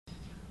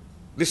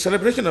The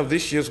celebration of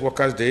this year's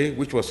Workers' Day,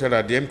 which was held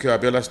at the MK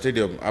Abiola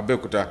Stadium,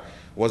 Abeokuta,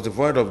 was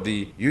devoid of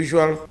the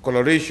usual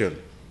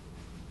coloration,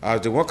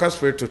 as the workers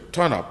failed to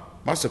turn up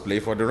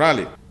massively for the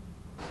rally.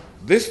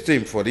 This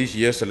theme for this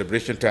year's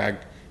celebration,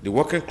 tagged "The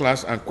Working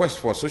Class and Quest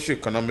for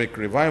Socio-Economic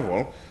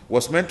Revival,"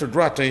 was meant to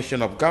draw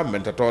attention of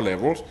government at all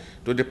levels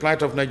to the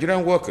plight of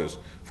Nigerian workers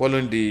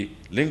following the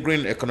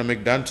lingering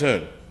economic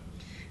downturn.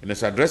 In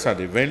his address at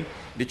the event,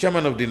 the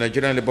chairman of the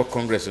Nigerian Labour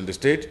Congress in the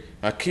state,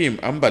 Hakeem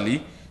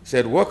Ambali,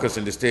 said workers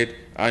in the state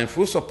are in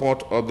full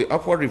support of the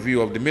upward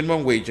review of the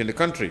minimum wage in the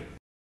country.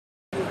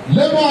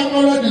 Labour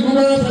acknowledge the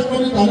numerous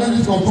economic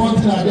challenges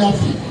confronting Abia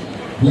State.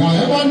 We are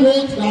ever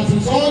known that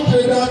since all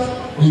traders,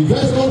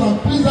 investors,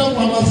 and peasant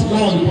farmers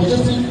rely on the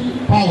purchasing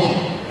power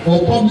of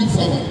public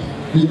servants,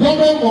 the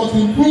government must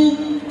improve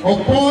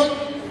upon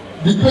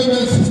the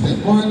payment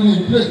system currently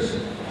in place.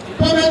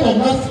 Payment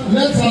of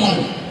net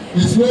salary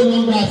is no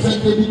longer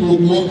acceptable to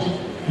the worker.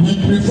 We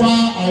prefer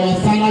our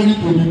salary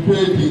to be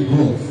paid in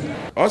gross.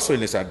 Also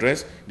in his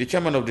address, the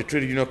chairman of the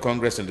Trade Union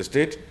Congress in the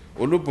state,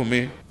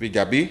 Olubunmi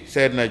Vijabi,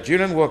 said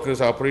Nigerian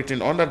workers are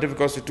operating under a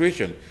difficult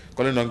situation,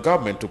 calling on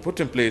government to put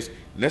in place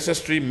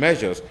necessary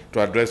measures to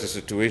address the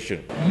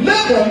situation.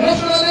 Labour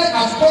nationally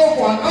has called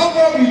for an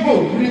upward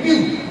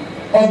review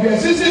of the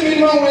existing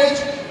minimum wage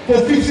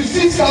to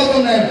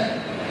 56,000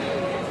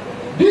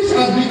 naira. This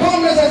has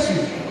become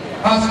necessary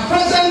as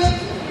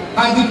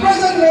the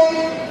present one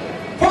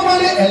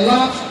formally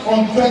elapsed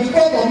on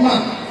 24th of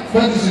March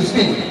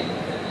 2016.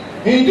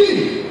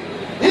 Indeed,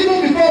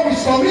 even before we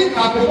submit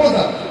our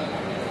proposal,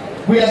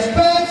 we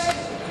expect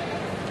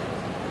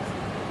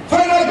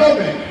federal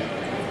government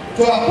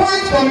to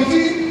appoint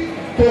committee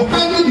to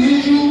handle the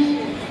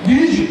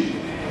issue.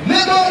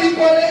 Labour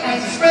equally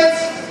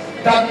anticipates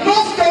that no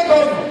state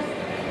government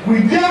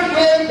will dare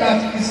claim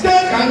that the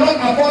state cannot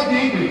afford the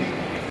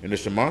increase. In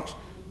his remarks,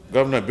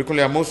 Governor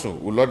Bikule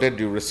Amosu, who lauded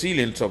the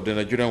resilience of the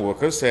Nigerian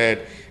workers,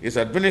 said his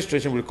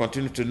administration will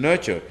continue to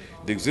nurture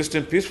the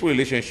existing peaceful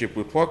relationship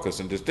with workers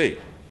in the state.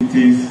 It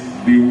is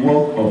the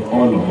work of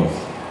all of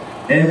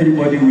us.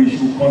 Everybody, we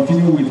should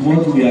continue with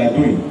what we are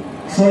doing,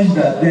 such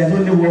that there's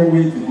only one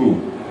way to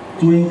go,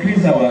 to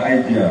increase our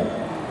idea.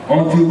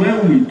 Until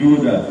when we do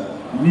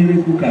that,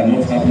 miracle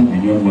cannot happen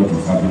beyond what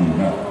is happening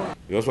now.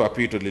 He also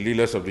appealed to the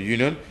leaders of the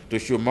union to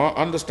show more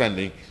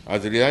understanding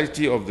as the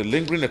reality of the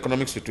lingering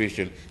economic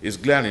situation is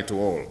glaring to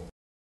all.